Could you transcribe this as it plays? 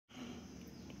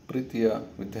ಪ್ರೀತಿಯ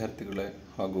ವಿದ್ಯಾರ್ಥಿಗಳೇ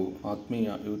ಹಾಗೂ ಆತ್ಮೀಯ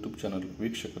ಯೂಟ್ಯೂಬ್ ಚಾನಲ್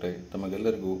ವೀಕ್ಷಕರೇ,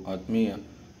 ತಮಗೆಲ್ಲರಿಗೂ ಆತ್ಮೀಯ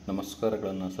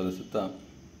ನಮಸ್ಕಾರಗಳನ್ನು ಸಲ್ಲಿಸುತ್ತಾ,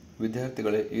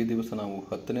 ವಿದ್ಯಾರ್ಥಿಗಳೇ, ಈ ದಿವಸ ನಾವು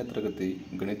 10ನೇ ತರಗತಿ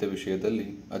ಗಣಿತ ವಿಷಯದಲ್ಲಿ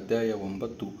ಅಧ್ಯಾಯ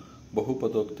 9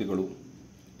 ಬಹುಪದೋಕ್ತಿಗಳು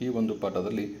ಈ ಒಂದು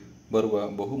ಪಾಠದಲ್ಲಿ ಬರುವ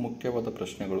ಬಹುಮುಖ್ಯವಾದ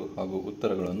ಪ್ರಶ್ನೆಗಳು ಹಾಗೂ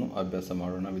ಉತ್ತರಗಳನ್ನು ಅಭ್ಯಾಸ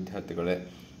ಮಾಡೋಣ. ವಿದ್ಯಾರ್ಥಿಗಳೇ,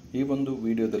 ಈ ಒಂದು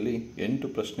ವಿಡಿಯೋದಲ್ಲಿ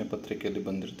 8 ಪ್ರಶ್ನೆ ಪತ್ರಿಕೆಯಲ್ಲಿ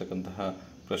ಬಂದಿರತಕ್ಕಂತಹ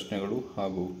ಪ್ರಶ್ನೆಗಳು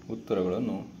ಹಾಗೂ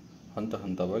ಉತ್ತರಗಳನ್ನು ಹಂತ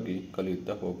ಹಂತವಾಗಿ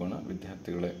ಕಲಿಯುತ್ತಾ ಹೋಗೋಣ.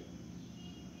 ವಿದ್ಯಾರ್ಥಿಗಳೇ,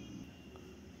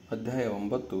 ಅಧ್ಯಾಯ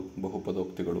 9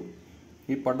 ಬಹುಪದೋಕ್ತಿಗಳು.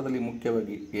 ಈ ಪಾಠದಲ್ಲಿ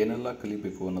ಮುಖ್ಯವಾಗಿ ಏನೆಲ್ಲ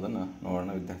ಕಲಿಬೇಕು ಅನ್ನೋದನ್ನು ನೋಡೋಣ.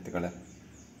 ವಿದ್ಯಾರ್ಥಿಗಳೇ,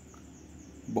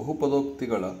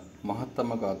 ಬಹುಪದೋಕ್ತಿಗಳ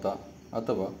ಮಹತ್ತಮ ಘಾತ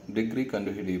ಅಥವಾ ಡಿಗ್ರಿ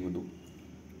ಕಂಡುಹಿಡಿಯುವುದು,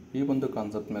 ಈ ಒಂದು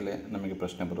ಕಾನ್ಸೆಪ್ಟ್ ಮೇಲೆ ನಮಗೆ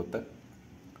ಪ್ರಶ್ನೆ ಬರುತ್ತೆ.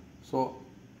 ಸೊ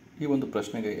ಈ ಒಂದು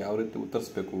ಪ್ರಶ್ನೆಗೆ ಯಾವ ರೀತಿ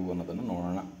ಉತ್ತರಿಸಬೇಕು ಅನ್ನೋದನ್ನು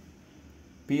ನೋಡೋಣ.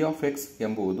 ಪಿ ಆಫ್ ಎಕ್ಸ್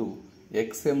ಎಂಬುದು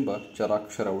ಎಕ್ಸ್ ಎಂಬ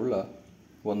ಚರಾಕ್ಷರವುಳ್ಳ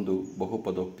ಒಂದು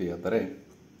ಬಹುಪದೋಕ್ತಿಯಾದರೆ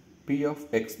ಪಿ ಆಫ್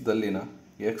ಎಕ್ಸ್ದಲ್ಲಿನ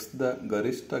ಎಕ್ಸ್ದ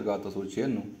ಗರಿಷ್ಠ ಘಾತ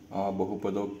ಸೂಚಿಯನ್ನು ಆ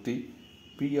ಬಹುಪದೋಕ್ತಿ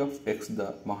ಪಿ ಆಫ್ ಎಕ್ಸ್ದ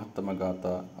ಮಹತ್ತಮ ಘಾತ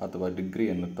ಅಥವಾ ಡಿಗ್ರಿ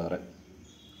ಎನ್ನುತ್ತಾರೆ.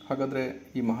 ಹಾಗಾದರೆ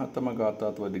ಈ ಮಹತ್ತಮ ಘಾತ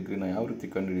ಅಥವಾ ಡಿಗ್ರಿನ ಯಾವ ರೀತಿ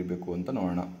ಕಂಡುಹಿಡಿಯಬೇಕು ಅಂತ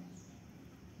ನೋಡೋಣ.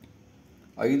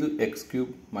 5x³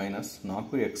 minus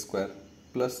 4x²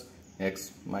 plus X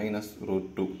minus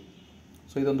 √2.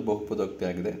 So ಇದೊಂದು ಬಹುಪದೋಕ್ತಿ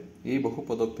ಆಗಿದೆ. ಈ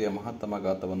ಬಹುಪದೋಕ್ತಿಯ ಮಹತ್ತಮ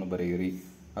ಘಾತವನ್ನು ಬರೆಯಿರಿ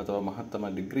ಅಥವಾ ಮಹತ್ತಮ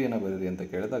ಡಿಗ್ರಿಯನ್ನು ಬರೆಯಿರಿ ಅಂತ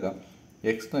ಕೇಳಿದಾಗ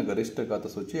ಎಕ್ಸ್ನ ಗರಿಷ್ಠ ಘಾತ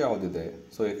ಸೂಚಿ ಯಾವುದಿದೆ?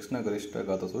 ಸೊ ಎಕ್ಸ್ನ ಗರಿಷ್ಠ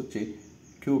ಘಾತ ಸೂಚಿ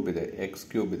ಕ್ಯೂಬ್ ಇದೆ,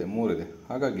 x³ ಇದೆ, 3 ಇದೆ.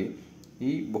 ಹಾಗಾಗಿ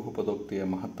ಈ ಬಹುಪದೋಕ್ತಿಯ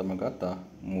ಮಹತ್ತಮ ಘಾತ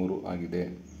 3 ಆಗಿದೆ.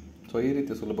 ಸೊ ಈ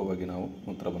ರೀತಿ ಸುಲಭವಾಗಿ ನಾವು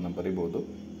ಉತ್ತರವನ್ನು ಬರಿಬೋದು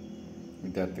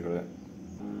ವಿದ್ಯಾರ್ಥಿಗಳೇ.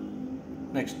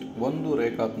 ನೆಕ್ಸ್ಟ್, ಒಂದು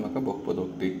ರೇಖಾತ್ಮಕ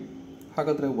ಬಹುಪದೋಕ್ತಿ.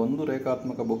 ಹಾಗಾದರೆ ಒಂದು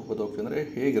ರೇಖಾತ್ಮಕ ಬಹುಪದೋಕ್ತಿ ಅಂದರೆ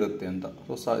ಹೇಗಿರುತ್ತೆ ಅಂತ.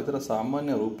 ಸೊ ಇದರ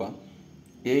ಸಾಮಾನ್ಯ ರೂಪ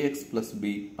ax ಪ್ಲಸ್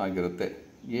b ಆಗಿರುತ್ತೆ.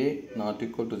 a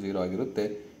 ≠0 ಆಗಿರುತ್ತೆ.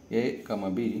 a,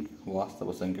 b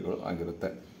ವಾಸ್ತವ ಸಂಖ್ಯೆಗಳು ಆಗಿರುತ್ತೆ.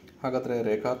 ಹಾಗಾದರೆ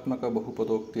ರೇಖಾತ್ಮಕ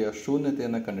ಬಹುಪದೋಕ್ತಿಯ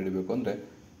ಶೂನ್ಯತೆಯನ್ನು ಕಂಡುಹಿಡಬೇಕು ಅಂದರೆ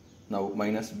ನಾವು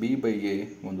 -b/a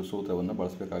ಒಂದು ಸೂತ್ರವನ್ನು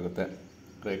ಬಳಸಬೇಕಾಗುತ್ತೆ.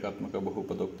 ರೇಖಾತ್ಮಕ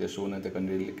ಬಹುಪದೋಕ್ತಿಯ ಶೂನ್ಯತೆ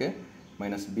ಕಂಡುಹಿಡಲಿಕ್ಕೆ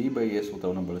 -b/a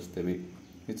ಸೂತ್ರವನ್ನು ಬಳಸ್ತೀವಿ.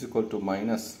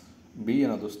 ಮೈನಸ್ b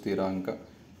ಅನ್ನೋದು ಸ್ಥಿರಾಂಕ,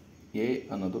 a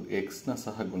ಅನ್ನೋದು ಎಕ್ಸ್ನ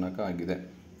ಸಹಗುಣಕ ಆಗಿದೆ.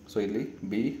 ಸೊ ಇಲ್ಲಿ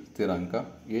b ಸ್ಥಿರಾಂಕ,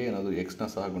 a ಅನ್ನೋದು ಎಕ್ಸ್ನ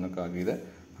ಸಹಗುಣಕ ಆಗಿದೆ.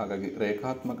 ಹಾಗಾಗಿ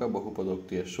ರೇಖಾತ್ಮಕ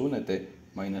ಬಹುಪದೋಕ್ತಿಯ ಶೂನ್ಯತೆ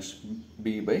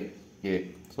 -b/a.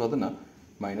 ಸೊ ಅದನ್ನು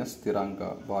ಮೈನಸ್ ಸ್ಥಿರಾಂಕ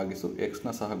ಭಾಗಿಸು ಎಕ್ಸ್ನ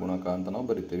ಸಹಗುಣಕ ಅಂತ ನಾವು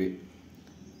ಬರಿತೀವಿ.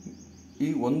 ಈ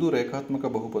ಒಂದು ರೇಖಾತ್ಮಕ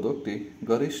ಬಹುಪದೋಕ್ತಿ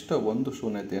ಗರಿಷ್ಠ ಒಂದು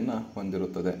ಶೂನ್ಯತೆಯನ್ನು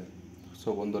ಹೊಂದಿರುತ್ತದೆ. ಸೊ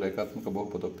ಒಂದು ರೇಖಾತ್ಮಕ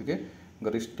ಬಹುಪದೋಕ್ತಿಗೆ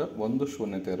ಗರಿಷ್ಠ ಒಂದು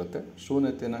ಶೂನ್ಯತೆ ಇರುತ್ತೆ.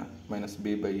 ಶೂನ್ಯತೆಯನ್ನು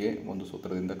 -b/a ಒಂದು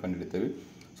ಸೂತ್ರದಿಂದ ಕಂಡುಹಿಡಿತೇವೆ.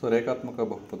 ಸೊ ರೇಖಾತ್ಮಕ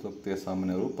ಬಹುಪದೋಕ್ತಿಯ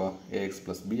ಸಾಮಾನ್ಯ ರೂಪ ax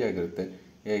ಪ್ಲಸ್ b ಆಗಿರುತ್ತೆ.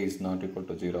 a is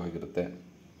 ≠0 ಆಗಿರುತ್ತೆ.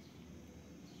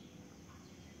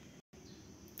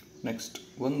 ನೆಕ್ಸ್ಟ್,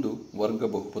 ಒಂದು ವರ್ಗ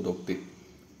ಬಹುಪದೋಕ್ತಿ.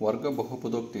 ವರ್ಗ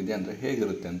ಬಹುಪದೋಕ್ತಿ ಇದೆ ಅಂದರೆ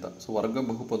ಹೇಗಿರುತ್ತೆ ಅಂತ. ಸೊ ವರ್ಗ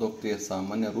ಬಹುಪದೋಕ್ತಿಯ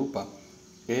ಸಾಮಾನ್ಯ ರೂಪ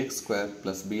ax²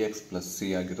 plus bx plus c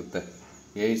ಆಗಿರುತ್ತೆ.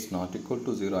 a is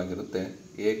 ≠0 ಆಗಿರುತ್ತೆ.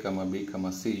 a, b,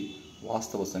 c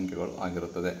ವಾಸ್ತವ ಸಂಖ್ಯೆಗಳು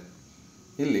ಆಗಿರುತ್ತದೆ.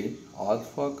 ಇಲ್ಲಿ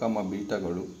alpha,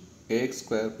 ಬೀಟಾಗಳು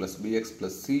ax² plus bx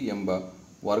plus c ಎಂಬ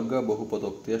ವರ್ಗ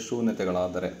ಬಹುಪದೋಕ್ತಿಯ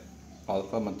ಶೂನ್ಯತೆಗಳಾದರೆ,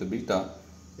 ಆಲ್ಫಾ ಮತ್ತು beta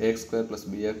ax² plus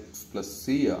bx plus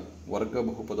c ಯ ವರ್ಗ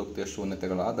ಬಹುಪದೋಕ್ತಿಯ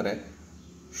ಶೂನ್ಯತೆಗಳಾದರೆ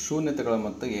ಶೂನ್ಯತೆಗಳ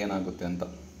ಮೊತ್ತ ಏನಾಗುತ್ತೆ ಅಂತ.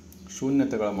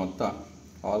 ಶೂನ್ಯತೆಗಳ ಮೊತ್ತ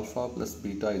ಆಲ್ಫಾ ಪ್ಲಸ್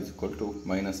ಬೀಟಾ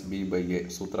 -b/a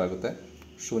ಸೂತ್ರ ಆಗುತ್ತೆ.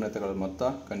 ಶೂನ್ಯತೆಗಳ ಮೊತ್ತ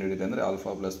ಕಂಡುಹಿಡಿದೆ ಅಂದರೆ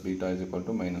alpha plus beta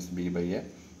 -b/a.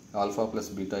 Alpha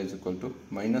plus beta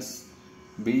minus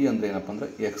b ಅಂದರೆ ಏನಪ್ಪ ಅಂದರೆ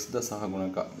ಎಕ್ಸ್ದ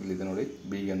ಸಹಗುಣಕ. ಇಲ್ಲಿದೆ ನೋಡಿ,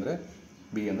 b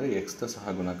ಅಂದರೆ ಎಕ್ಸ್ದ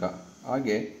ಸಹಗುಣಕ.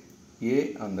 ಹಾಗೆ a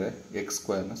ಅಂದರೆ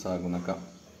x² ಸಹಗುಣಕ.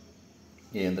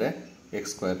 a ಅಂದರೆ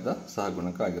x²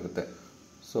 ಸಹಗುಣಕ ಆಗಿರುತ್ತೆ.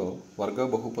 ಸೊ ವರ್ಗ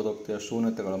ಬಹುಪದೋಕ್ತಿಯ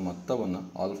ಶೂನ್ಯತೆಗಳ ಮೊತ್ತವನ್ನು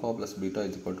ಆಲ್ಫಾ ಪ್ಲಸ್ ಬೀಟಾ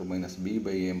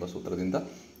 -b/a ಎಂಬ ಸೂತ್ರದಿಂದ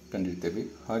ಕಂಡುಹಿಡಿತೇವೆ.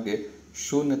 ಹಾಗೆ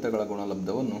ಶೂನ್ಯತೆಗಳ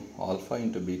ಗುಣಲಬ್ಧವನ್ನು ಆಲ್ಫಾ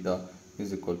ಇಂಟು ಬೀಟಾ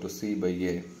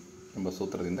c/a ಎಂಬ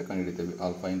ಸೂತ್ರದಿಂದ ಕಂಡುಹಿಡಿತೇವೆ.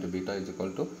 ಆಲ್ಫಾ ಇಂಟು ಬೀಟಾ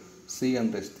c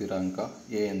ಅಂದರೆ ಸ್ಥಿರಾಂಕ,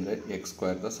 a ಅಂದರೆ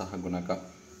x² ಸಹಗುಣಕ.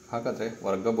 ಹಾಗಾದರೆ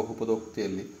ವರ್ಗ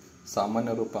ಬಹುಪದೋಕ್ತಿಯಲ್ಲಿ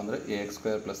ಸಾಮಾನ್ಯ ರೂಪ ಅಂದರೆ ax²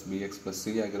 plus bx plus c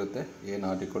ಆಗಿರುತ್ತೆ. a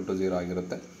 ≠0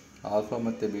 ಆಗಿರುತ್ತೆ. ಆಲ್ಫಾ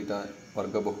ಮತ್ತು ಬೀಟಾ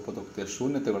ವರ್ಗ ಬಹುಪದೋಕ್ತಿಯ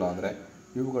ಶೂನ್ಯತೆಗಳಾದರೆ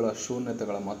ಇವುಗಳ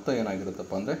ಶೂನ್ಯತೆಗಳ ಮೊತ್ತ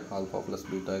ಏನಾಗಿರುತ್ತಪ್ಪ ಅಂದರೆ ಆಲ್ಫಾ ಪ್ಲಸ್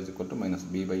ಬೀಟಾ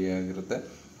 -b/a ಆಗಿರುತ್ತೆ.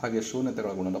 ಹಾಗೆ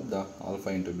ಶೂನ್ಯತೆಗಳ ಗುಣಲಬ್ಧ ಆಲ್ಫಾ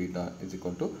ಇಂಟು ಬೀಟಾ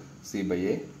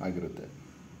c/a ಆಗಿರುತ್ತೆ.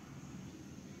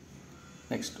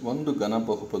 ನೆಕ್ಸ್ಟ್, ಒಂದು ಘನ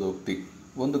ಬಹುಪದೋಕ್ತಿ.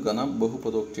 ಒಂದು ಘನ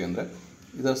ಬಹುಪದೋಕ್ತಿ ಅಂದರೆ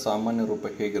ಇದರ ಸಾಮಾನ್ಯ ರೂಪ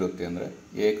ಹೇಗಿರುತ್ತೆ ಅಂದರೆ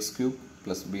ax³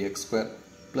 plus bx²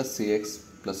 plus cx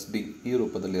plus d ಈ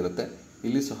ರೂಪದಲ್ಲಿರುತ್ತೆ.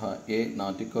 ಇಲ್ಲಿ ಸಹ a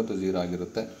 ≠0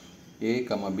 ಆಗಿರುತ್ತೆ. a,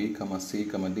 b, c,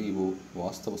 d ಇವು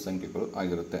ವಾಸ್ತವ ಸಂಖ್ಯೆಗಳು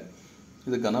ಆಗಿರುತ್ತೆ.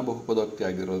 ಇದು ಘನ ಬಹುಪದೋಕ್ತಿ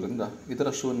ಆಗಿರೋದ್ರಿಂದ ಇದರ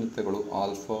ಶೂನ್ಯತೆಗಳು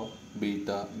ಆಲ್ಫಾ,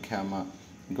 ಬೀಟಾ, ಗ್ಯಾಮಾ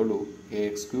ಗಳು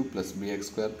ax³ +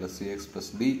 bx² + cx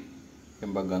 + d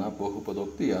ಎಂಬ ಘನ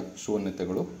ಬಹುಪದೋಕ್ತಿಯ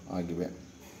ಶೂನ್ಯತೆಗಳು ಆಗಿವೆ.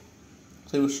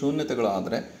 ಸೊ ಇವು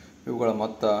ಶೂನ್ಯತೆಗಳಾದರೆ ಇವುಗಳ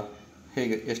ಮೊತ್ತ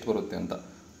ಹೇಗೆ ಎಷ್ಟು ಬರುತ್ತೆ ಅಂತ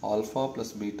ಆಲ್ಫಾ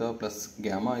 + ಬೀಟಾ +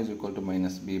 ಗ್ಯಾಮಾ =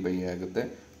 -b/a ಆಗುತ್ತೆ.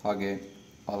 ಹಾಗೆ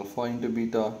alpha ×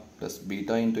 beta +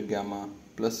 beta × gamma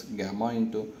 + gamma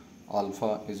 × alpha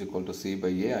 =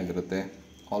 c/a ಆಗಿರುತ್ತೆ.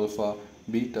 ಆಲ್ಫಾ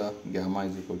ಬೀಟಾ ಗ್ಯಾಮಾ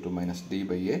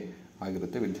 -d/a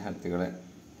ಆಗಿರುತ್ತೆ ವಿದ್ಯಾರ್ಥಿಗಳೇ.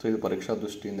 ಸೊ ಇದು ಪರೀಕ್ಷಾ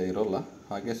ದೃಷ್ಟಿಯಿಂದ ಇರೋಲ್ಲ,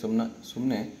 ಹಾಗೆ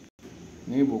ಸುಮ್ಮನೆ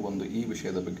ನೀವು ಒಂದು ಈ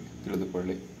ವಿಷಯದ ಬಗ್ಗೆ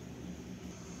ತಿಳಿದುಕೊಳ್ಳಿ.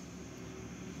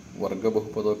 ವರ್ಗ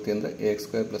ಬಹುಪದೋಕ್ತಿ ಅಂದರೆ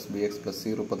ax² + bx +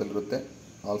 c ರೂಪದಲ್ಲಿರುತ್ತೆ.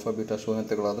 Alpha beta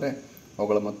ಶೂನ್ಯತೆಗಳಾದರೆ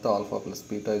ಅವುಗಳ ಮೊತ್ತ ಆಲ್ಫಾ +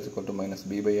 ಬೀಟಾ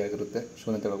 -b/a ಆಗಿರುತ್ತೆ.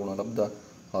 ಶೂನ್ಯತೆಗಳ ಗುಣಲಬ್ಧ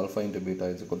ಆಲ್ಫಾ × ಬೀಟಾ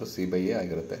c/a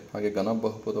ಆಗಿರುತ್ತೆ. ಹಾಗೆ ಘನ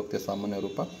ಬಹುಪದೋಕ್ತಿಯ ಸಾಮಾನ್ಯ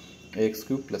ರೂಪ ax³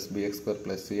 + bx²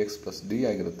 + cx + d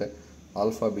ಆಗಿರುತ್ತೆ.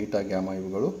 ಆಲ್ಫಾ ಬೀಟಾ ಗ್ಯಾಮಾ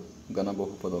ಇವುಗಳು ಘನ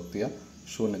ಬಹುಪದೋಕ್ತಿಯ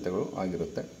ಶೂನ್ಯತೆಗಳು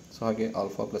ಆಗಿರುತ್ತೆ. ಸೊ ಹಾಗೆ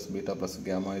ಆಲ್ಫಾ + ಬೀಟಾ +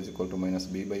 ಗ್ಯಾಮಾ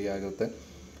 -b/a ಆಗಿರುತ್ತೆ.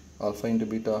 Alpha ×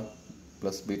 beta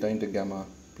 + beta × gamma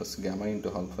 + gamma ×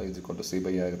 alpha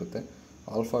c/a ಆಗಿರುತ್ತೆ.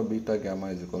 ಆಲ್ಫಾ ಬೀಟಾ ಗ್ಯಾಮಾ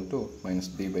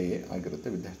 -d/a ಆಗಿರುತ್ತೆ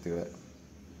ವಿದ್ಯಾರ್ಥಿಗಳೇ.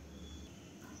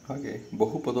 ಹಾಗೆ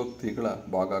ಬಹುಪದೋಕ್ತಿಗಳ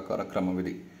ಭಾಗಾಕಾರ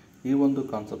ಕ್ರಮವಿಧಿ ಈ ಒಂದು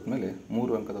ಕಾನ್ಸೆಪ್ಟ್ ಮೇಲೆ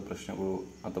 3 ಅಂಕದ ಪ್ರಶ್ನೆಗಳು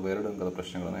ಅಥವಾ 2 ಅಂಕದ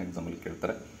ಪ್ರಶ್ನೆಗಳನ್ನು ಎಕ್ಸಾಮಲ್ಲಿ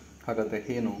ಕೇಳ್ತಾರೆ. ಹಾಗಾದರೆ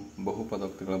ಏನು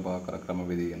ಬಹುಪದೋಕ್ತಿಗಳ ಭಾಗಾಕಾರ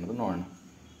ಕ್ರಮವಿಧಿ ಅನ್ನೋದು ನೋಡೋಣ.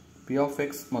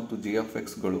 p(x) ಮತ್ತು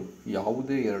g(x)ಗಳು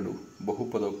ಯಾವುದೇ ಎರಡು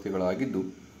ಬಹುಪದೋಕ್ತಿಗಳಾಗಿದ್ದು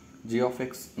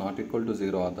g(x) ≠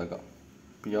 0 ಆದಾಗ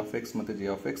p(x) ಮತ್ತು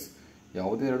g(x)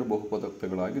 ಯಾವುದೇ ಎರಡು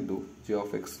ಬಹುಪದೋಕ್ತಿಗಳಾಗಿದ್ದು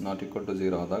g(x) ≠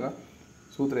 0 ಆದಾಗ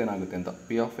ಸೂತ್ರ ಏನಾಗುತ್ತೆ ಅಂತ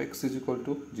p(x) =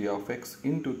 g(x)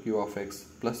 × q(x)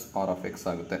 + r(x)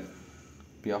 ಆಗುತ್ತೆ.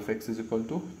 p(x) =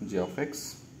 g(x)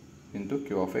 ×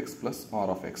 q(x) +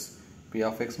 r(x).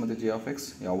 p(x) ಮತ್ತು g(x)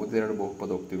 ಯಾವುದೇ ಎರಡು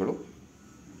ಬಹುಪದೋಕ್ತಿಗಳು.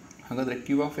 ಹಾಗಾದರೆ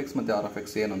q(x) ಮತ್ತು r(x)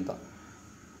 ಏನಂತ?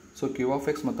 ಸೊ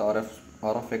q(x) ಮತ್ತು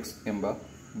r(x) ಎಂಬ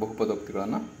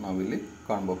ಬಹುಪದೋಕ್ತಿಗಳನ್ನು ನಾವಿಲ್ಲಿ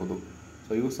ಕಾಣಬಹುದು.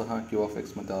 ಸೊ ಇವು ಸಹ q(x)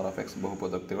 ಮತ್ತು r(x)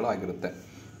 ಬಹುಪದೋಕ್ತಿಗಳಾಗಿರುತ್ತೆ.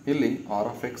 ಇಲ್ಲಿ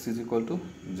r(x) =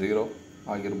 0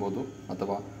 ಆಗಿರ್ಬೋದು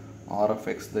ಅಥವಾ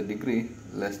r(x) the degree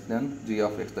 <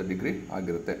 g(x) the degree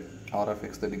ಆಗಿರುತ್ತೆ.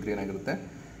 r(x) ದ ಡಿಗ್ರಿ ಏನಾಗಿರುತ್ತೆ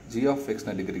g(x)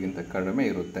 ನ ಡಿಗ್ರಿಗಿಂತ ಕಡಿಮೆ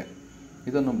ಇರುತ್ತೆ.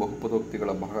 ಇದನ್ನು ಬಹುಪದೋಕ್ತಿಗಳ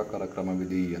ಭಾಗಾಕಾರ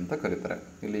ಕ್ರಮವಿಧಿ ಅಂತ ಕರೀತಾರೆ.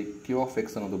 ಇಲ್ಲಿ q(x)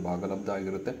 ಅನ್ನೋದು ಭಾಗಲಬ್ಧ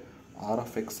ಆಗಿರುತ್ತೆ,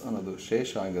 r(x) ಅನ್ನೋದು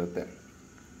ಶೇಷ ಆಗಿರುತ್ತೆ.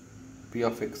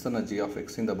 p(x) ಅನ್ನು g(x)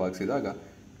 ಇಂದ ಭಾಗಿಸಿದಾಗ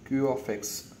q(x)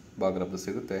 ಭಾಗಲಬ್ಧ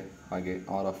ಸಿಗುತ್ತೆ, ಹಾಗೆ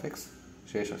r(x)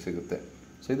 ಶೇಷ ಸಿಗುತ್ತೆ.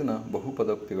 ಸೊ ಇದನ್ನು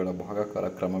ಬಹುಪದೋಕ್ತಿಗಳ ಭಾಗಾಕಾರ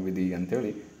ಕ್ರಮವಿಧಿ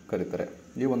ಅಂತೇಳಿ ಕರೀತಾರೆ.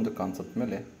 ಈ ಒಂದು ಕಾನ್ಸೆಪ್ಟ್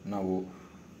ಮೇಲೆ ನಾವು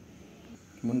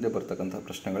ಮುಂದೆ ಬರ್ತಕ್ಕಂಥ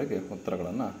ಪ್ರಶ್ನೆಗಳಿಗೆ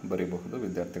ಉತ್ತರಗಳನ್ನು ಬರೀಬಹುದು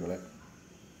ವಿದ್ಯಾರ್ಥಿಗಳೇ.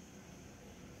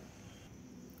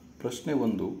 ಪ್ರಶ್ನೆ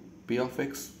 1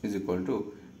 p(x) =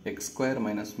 x²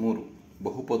 - 3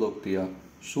 ಬಹುಪದೋಕ್ತಿಯ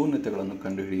ಶೂನ್ಯತೆಗಳನ್ನು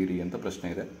ಕಂಡುಹಿಡಿಯಿರಿ ಅಂತ ಪ್ರಶ್ನೆ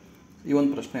ಇದೆ. ಈ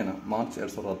ಒಂದು ಪ್ರಶ್ನೆಯನ್ನು ಮಾರ್ಚ್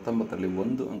 2019ರಲ್ಲಿ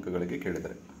 1 ಅಂಕಗಳಿಗೆ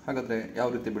ಕೇಳಿದ್ದಾರೆ. ಹಾಗಾದರೆ ಯಾವ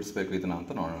ರೀತಿ ಬಿಡಿಸಬೇಕು ಇದನ್ನು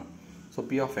ಅಂತ ನೋಡೋಣ. ಸೊ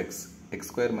p(x) x²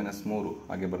 - 3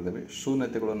 ಹಾಗೆ ಬರೆದೇವೆ.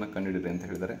 ಶೂನ್ಯತೆಗಳನ್ನು ಕಂಡುಹಿಡಿಯಿರಿ ಅಂತ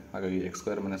ಹೇಳಿದ್ದಾರೆ. ಹಾಗಾಗಿ x²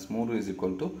 - 3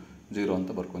 = 0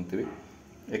 ಅಂತ ಬರ್ಕೊತೀವಿ.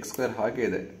 x² ಹಾಗೆ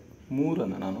ಇದೆ,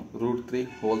 3ಅನ್ನು ನಾನು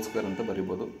 √3² ಅಂತ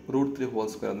ಬರಿಬೋದು.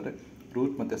 √3² ಅಂದರೆ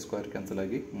ರೂಟ್ ಮತ್ತು ಸ್ಕ್ವೇರ್ ಕ್ಯಾನ್ಸಲ್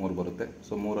ಆಗಿ 3 ಬರುತ್ತೆ.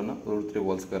 ಸೊ 3ಅನ್ನು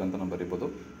 √3² ಅಂತ ನಾವು ಬರಿಬೋದು.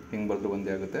 ಹಿಂಗೆ ಬರೆದ್ರೆ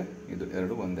ಒಂದೇ ಆಗುತ್ತೆ, ಇದು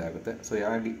 2 ಒಂದೇ ಆಗುತ್ತೆ. ಸೊ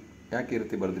ಯಾಕೆ ಈ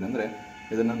ರೀತಿ ಬರ್ತೀನಿ ಅಂದರೆ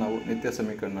ಇದನ್ನು ನಾವು ನಿತ್ಯ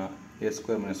ಸಮೀಕರಣ a²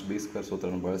 - b²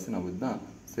 ಸೂತ್ರವನ್ನು ಬಳಸಿ ನಾವು ಇದನ್ನ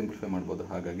ಸಿಂಪ್ಲಿಫೈ ಮಾಡ್ಬೋದು.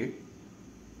 ಹಾಗಾಗಿ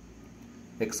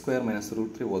x² -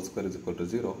 √3² =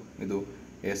 0. ಇದು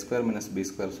a² -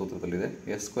 b² ಸೂತ್ರದಲ್ಲಿದೆ.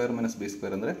 a² -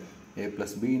 b² ಅಂದರೆ a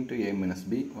 + b × a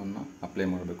 - b ಅನ್ನು ಅಪ್ಲೈ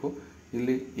ಮಾಡಬೇಕು.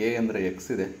 ಇಲ್ಲಿ a ಅಂದರೆ x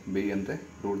ಇದೆ, b ಅಂದರೆ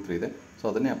 √3 ಇದೆ. ಸೊ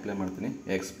ಅದನ್ನೇ ಅಪ್ಲೈ ಮಾಡ್ತೀನಿ.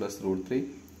 x + √3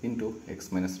 × x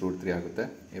 - √3 ಆಗುತ್ತೆ.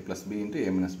 a + b ×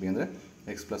 a - b ಅಂದರೆ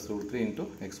x + √3 ×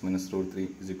 x - √3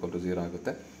 = 0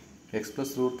 ಆಗುತ್ತೆ. x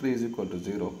 + √3 =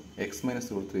 0, x -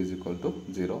 √3 =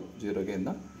 0. 0ಗೆ ಇಂದ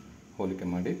ಹೋಲಿಕೆ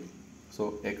ಮಾಡಿ. ಸೊ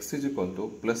x =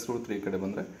 +√3 ಈ ಕಡೆ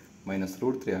ಬಂದರೆ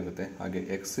 -√3 ಆಗುತ್ತೆ. ಹಾಗೆ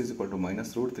x =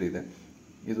 -√3 ಇದೆ,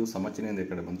 ಇದು ಸಮಚಿಹ್ನೆಯಿಂದ ಈ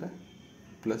ಕಡೆ ಬಂದರೆ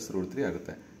 +√3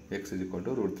 ಆಗುತ್ತೆ. x =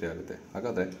 √3 ಆಗುತ್ತೆ.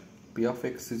 ಹಾಗಾದರೆ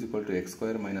p(x) = x²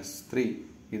 - 3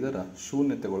 ಇದರ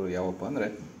ಶೂನ್ಯತೆಗಳು ಯಾವಪ್ಪ ಅಂದರೆ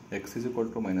x =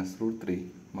 -√3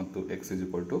 ಮತ್ತು x =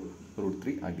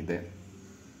 √3 ಆಗಿದೆ.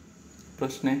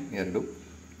 ಪ್ರಶ್ನೆ 2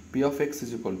 p(x)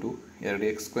 =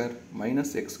 2x²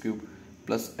 - x³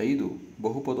 + 5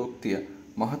 ಬಹುಪದೋಕ್ತಿಯ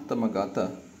ಮಹತ್ತಮ ಘಾತ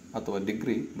ಅಥವಾ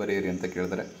ಡಿಗ್ರಿ ಬರೆಯಿರಿ ಅಂತ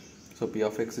ಕೇಳಿದರೆ. ಸೊ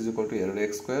p(x) = 2x²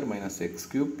 -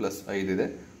 x³ + 5 ಇದೆ.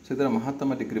 ಸೊ ಇದರ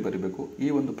ಮಹತ್ತಮ ಡಿಗ್ರಿ ಬರೀಬೇಕು. ಈ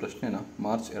ಒಂದು ಪ್ರಶ್ನೆನ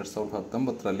ಮಾರ್ಚ್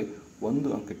 2019ರಲ್ಲಿ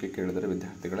 1 ಅಂಕಕ್ಕೆ ಕೇಳಿದರೆ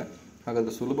ವಿದ್ಯಾರ್ಥಿಗಳೇ.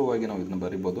 ಹಾಗಾದರೆ ಸುಲಭವಾಗಿ ನಾವು ಇದನ್ನು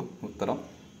ಬರಿಬೋದು. ಉತ್ತರ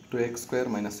 2x²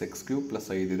 - x³ +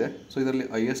 5 ಇದೆ. ಸೊ ಇದರಲ್ಲಿ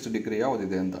ಹೈಯೆಸ್ಟ್ ಡಿಗ್ರಿ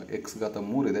ಯಾವುದಿದೆ ಅಂತ x³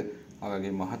 3 ಇದೆ. ಹಾಗಾಗಿ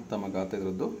ಮಹತ್ತಮ ಘಾತ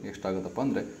ಇದರದ್ದು ಎಷ್ಟಾಗುತ್ತಪ್ಪ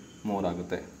ಅಂದರೆ 3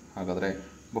 ಆಗುತ್ತೆ. ಹಾಗಾದರೆ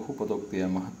ಬಹುಪದೋಕ್ತಿಯ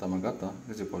ಮಹತ್ತಮ ಘಾತ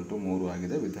 = 3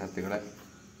 ಆಗಿದೆ ವಿದ್ಯಾರ್ಥಿಗಳೇ.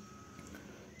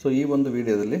 ಸೊ ಈ ಒಂದು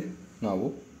ವಿಡಿಯೋದಲ್ಲಿ ನಾವು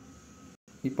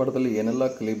ಈ ಪಾಠದಲ್ಲಿ ಏನೆಲ್ಲ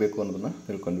ಕಲಿಬೇಕು ಅನ್ನೋದನ್ನು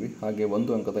ತಿಳ್ಕೊಂಡ್ವಿ. ಹಾಗೆ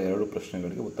 1 ಅಂಕದ 2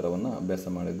 ಪ್ರಶ್ನೆಗಳಿಗೆ ಉತ್ತರವನ್ನು ಅಭ್ಯಾಸ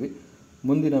ಮಾಡಿದ್ವಿ.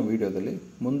 ಮುಂದಿನ ವಿಡಿಯೋದಲ್ಲಿ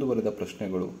ಮುಂದುವರಿದ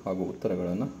ಪ್ರಶ್ನೆಗಳು ಹಾಗೂ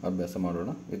ಉತ್ತರಗಳನ್ನು ಅಭ್ಯಾಸ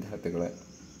ಮಾಡೋಣ ವಿದ್ಯಾರ್ಥಿಗಳೇ.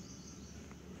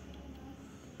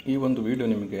 ಈ ಒಂದು ವಿಡಿಯೋ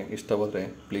ನಿಮಗೆ ಇಷ್ಟವಾದರೆ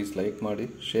ಪ್ಲೀಸ್ ಲೈಕ್ ಮಾಡಿ,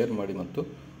 ಶೇರ್ ಮಾಡಿ ಮತ್ತು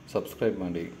ಸಬ್ಸ್ಕ್ರೈಬ್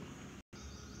ಮಾಡಿ.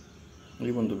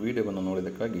 ಈ ಒಂದು ವಿಡಿಯೋವನ್ನು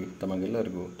ನೋಡಿದ್ದಕ್ಕಾಗಿ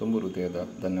ತಮಗೆಲ್ಲರಿಗೂ ತುಂಬು ಹೃದಯದ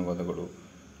ಧನ್ಯವಾದಗಳು.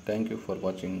 Thank you for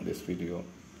watching this video.